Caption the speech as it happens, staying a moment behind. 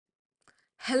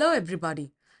Hello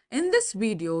everybody. In this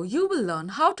video, you will learn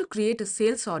how to create a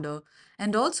sales order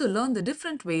and also learn the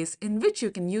different ways in which you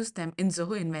can use them in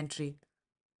Zoho Inventory.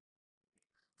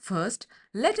 First,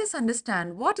 let us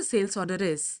understand what a sales order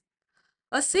is.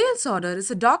 A sales order is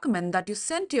a document that you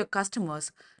send to your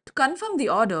customers to confirm the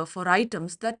order for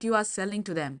items that you are selling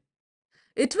to them.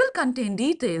 It will contain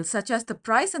details such as the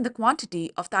price and the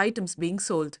quantity of the items being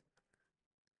sold.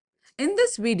 In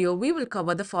this video, we will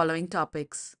cover the following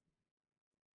topics.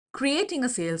 Creating a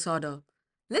sales order.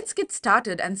 Let's get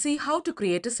started and see how to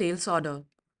create a sales order.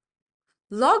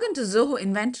 Log into Zoho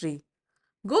Inventory.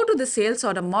 Go to the sales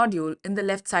order module in the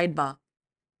left sidebar.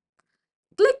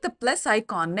 Click the plus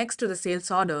icon next to the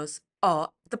sales orders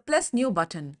or the plus new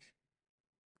button.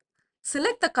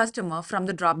 Select the customer from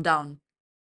the drop-down.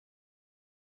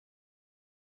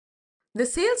 The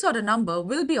sales order number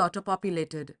will be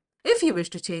auto-populated. If you wish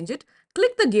to change it,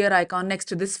 click the gear icon next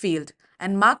to this field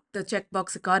and mark the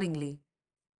checkbox accordingly.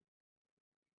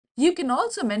 You can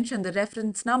also mention the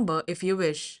reference number if you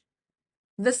wish.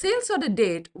 The sales order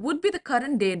date would be the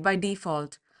current date by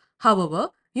default. However,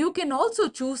 you can also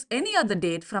choose any other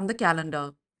date from the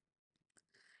calendar.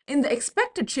 In the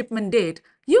expected shipment date,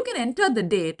 you can enter the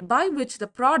date by which the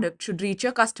product should reach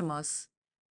your customers.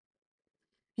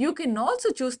 You can also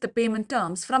choose the payment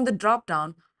terms from the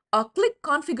drop-down or click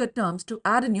Configure Terms to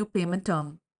add a new payment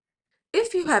term.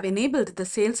 If you have enabled the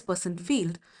salesperson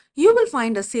field, you will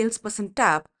find a salesperson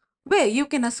tab where you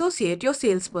can associate your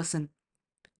salesperson.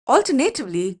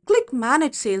 Alternatively, click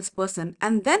Manage Salesperson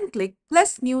and then click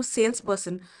Plus New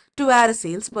Salesperson to add a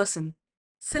salesperson.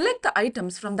 Select the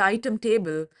items from the item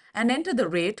table and enter the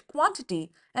rate,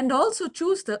 quantity, and also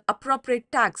choose the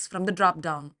appropriate tags from the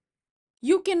drop-down.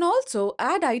 You can also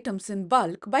add items in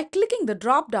bulk by clicking the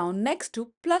drop-down next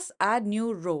to plus Add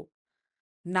New Row.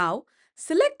 Now,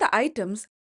 select the items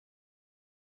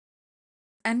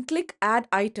and click Add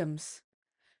Items.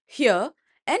 Here,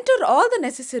 enter all the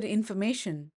necessary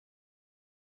information.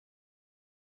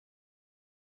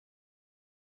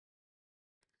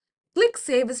 Click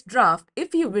Save as Draft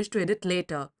if you wish to edit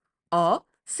later, or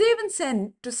Save and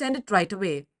Send to send it right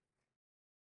away.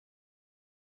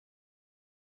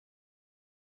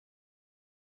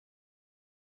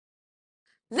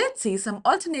 Let's see some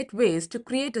alternate ways to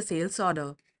create a sales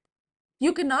order.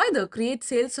 You can either create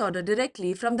sales order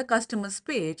directly from the customer's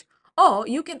page or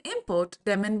you can import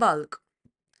them in bulk.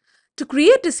 To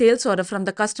create a sales order from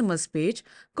the customer's page,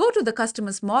 go to the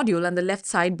customer's module on the left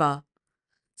sidebar.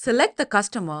 Select the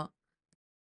customer,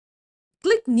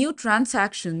 click New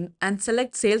Transaction and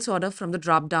select Sales Order from the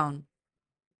drop-down.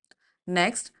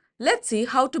 Next, let's see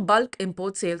how to bulk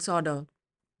import sales order.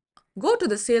 Go to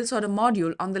the Sales Order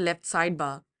module on the left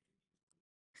sidebar.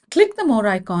 Click the More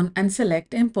icon and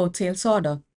select Import Sales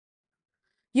Order.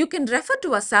 You can refer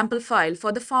to a sample file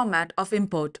for the format of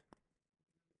import.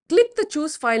 Click the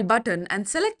Choose File button and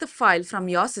select the file from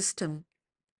your system.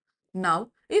 Now,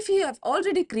 if you have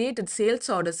already created sales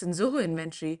orders in Zoho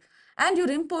Inventory and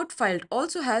your import file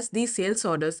also has these sales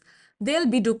orders, they'll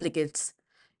be duplicates.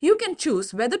 You can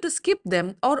choose whether to skip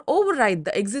them or override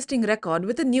the existing record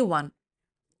with a new one.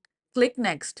 Click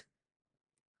Next.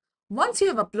 Once you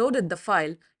have uploaded the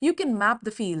file, you can map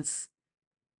the fields.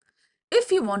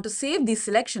 If you want to save these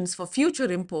selections for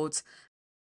future imports,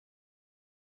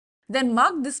 then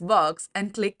mark this box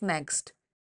and click Next.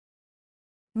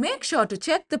 Make sure to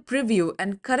check the preview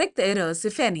and correct the errors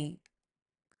if any.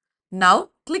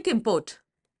 Now, click Import.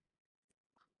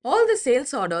 All the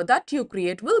sales order that you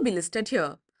create will be listed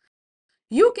here.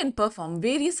 You can perform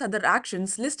various other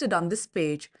actions listed on this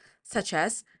page, such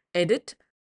as edit,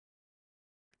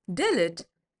 delete,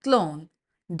 clone,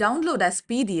 download as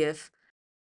PDF,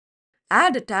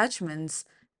 add attachments,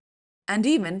 and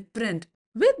even print.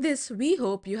 With this, we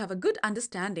hope you have a good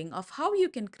understanding of how you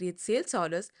can create sales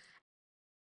orders.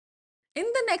 In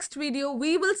the next video,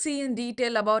 we will see in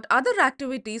detail about other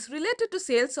activities related to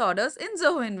sales orders in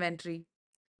Zoho Inventory.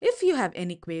 If you have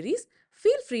any queries,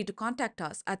 feel free to contact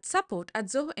us at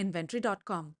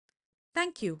support@zohoinventory.com.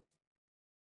 Thank you.